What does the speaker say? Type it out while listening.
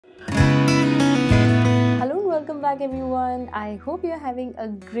back everyone. I hope you're having a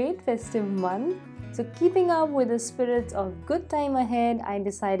great festive month. So keeping up with the spirits of good time ahead, I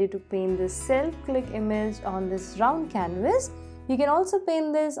decided to paint this self-click image on this round canvas. You can also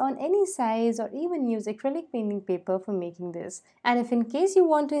paint this on any size or even use acrylic painting paper for making this. And if in case you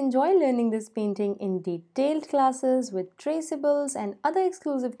want to enjoy learning this painting in detailed classes with traceables and other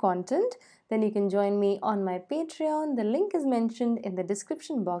exclusive content, then you can join me on my Patreon. The link is mentioned in the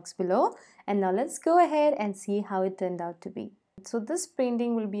description box below. And now let's go ahead and see how it turned out to be. So this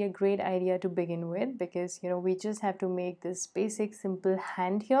painting will be a great idea to begin with because we just have to make this basic simple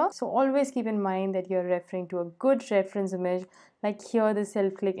hand here. So always keep in mind that you're referring to a good reference image. Like here, the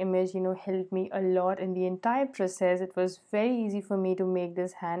self-click image helped me a lot in the entire process. It was very easy for me to make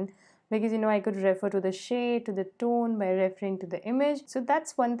this hand because I could refer to the shade, to the tone by referring to the image. So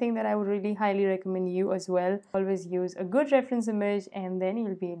that's one thing that I would really highly recommend you as well. Always use a good reference image and then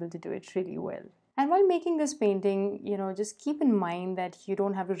you'll be able to do it really well. And while making this painting, just keep in mind that you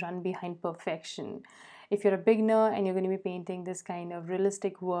don't have to run behind perfection. If you're a beginner and you're going to be painting this kind of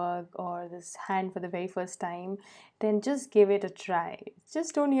realistic work or this hand for the very first time, then just give it a try.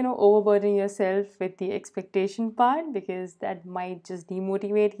 Just don't, overburden yourself with the expectation part because that might just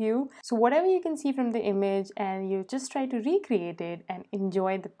demotivate you. So whatever you can see from the image and you just try to recreate it and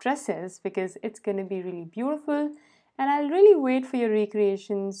enjoy the process because it's going to be really beautiful. And I'll really wait for your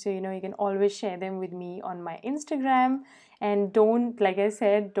recreations so you can always share them with me on my Instagram. And don't, like I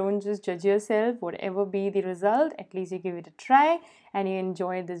said, don't just judge yourself. Whatever be the result, at least you give it a try and you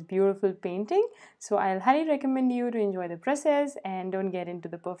enjoy this beautiful painting. So I'll highly recommend you to enjoy the process and don't get into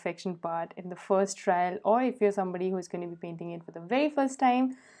the perfection part in the first trial, or if you're somebody who's going to be painting it for the very first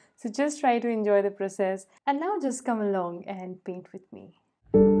time. So just try to enjoy the process. And now just come along and paint with me.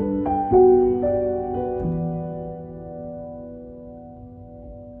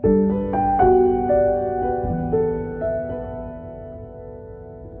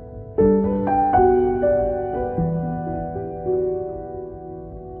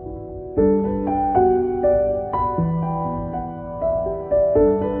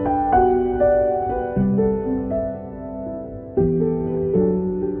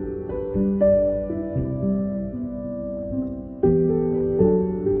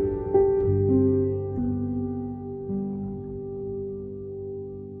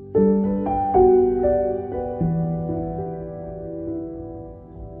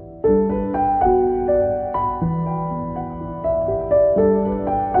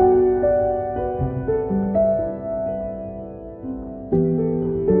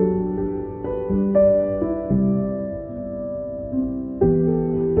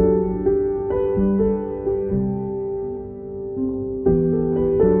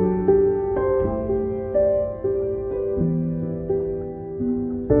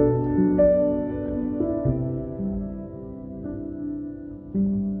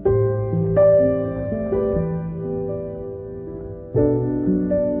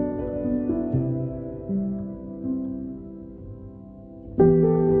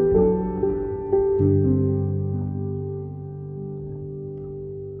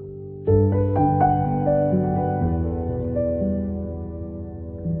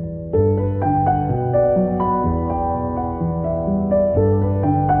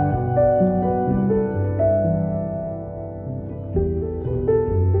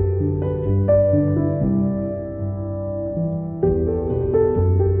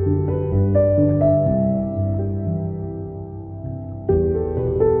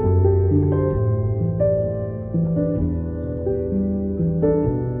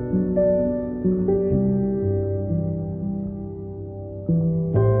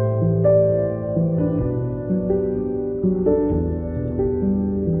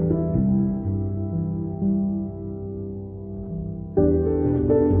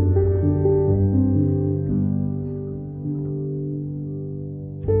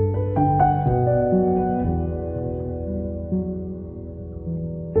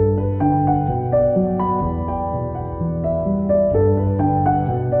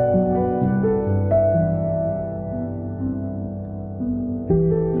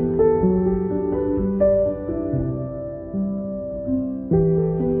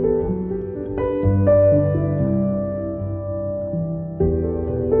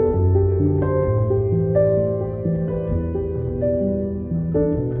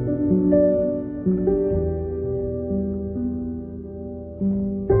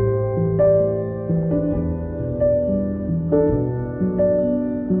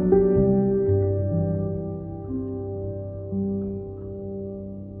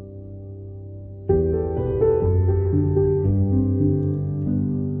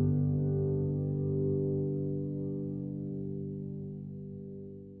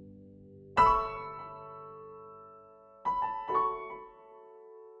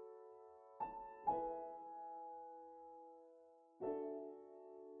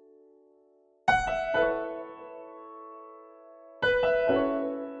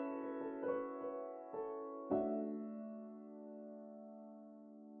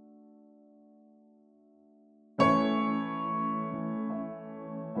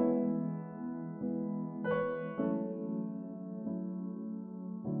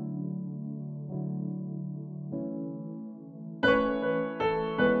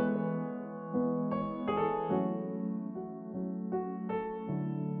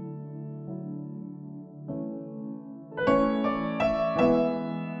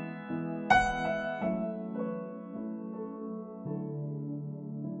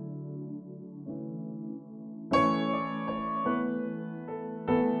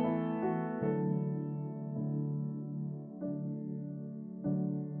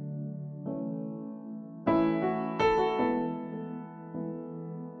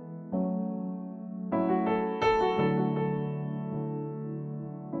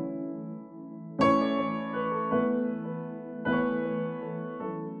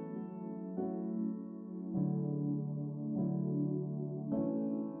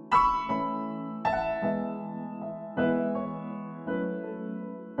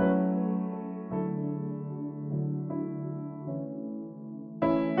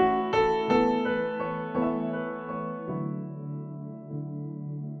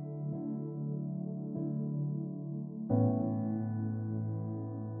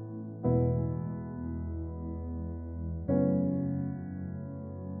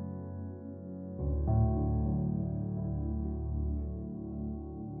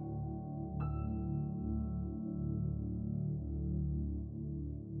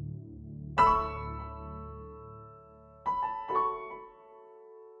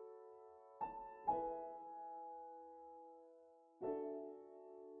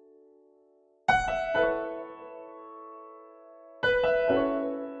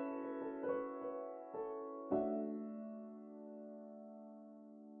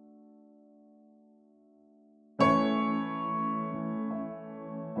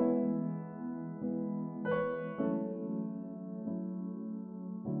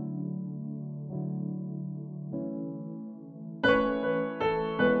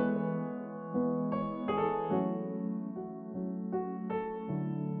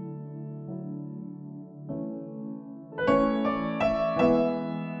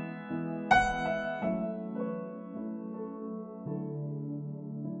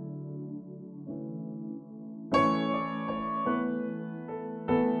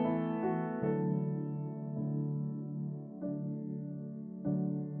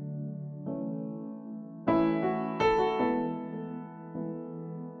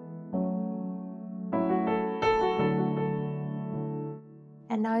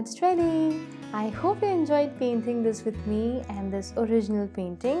 And now it's ready. I hope you enjoyed painting this with me, and this original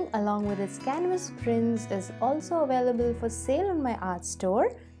painting along with its canvas prints is also available for sale on my art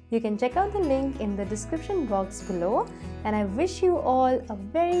store. You can check out the link in the description box below, and I wish you all a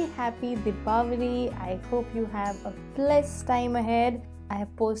very happy Diwali. I hope you have a blessed time ahead. I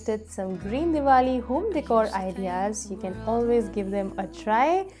have posted some green Diwali home decor ideas. You can always give them a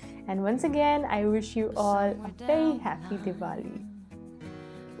try. And once again, I wish you all a very happy Diwali.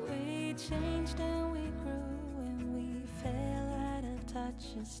 We changed and we grew and we fell out of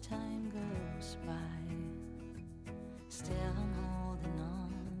touch as time goes by. Still I'm holding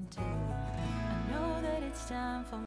on to you. I know that it's time for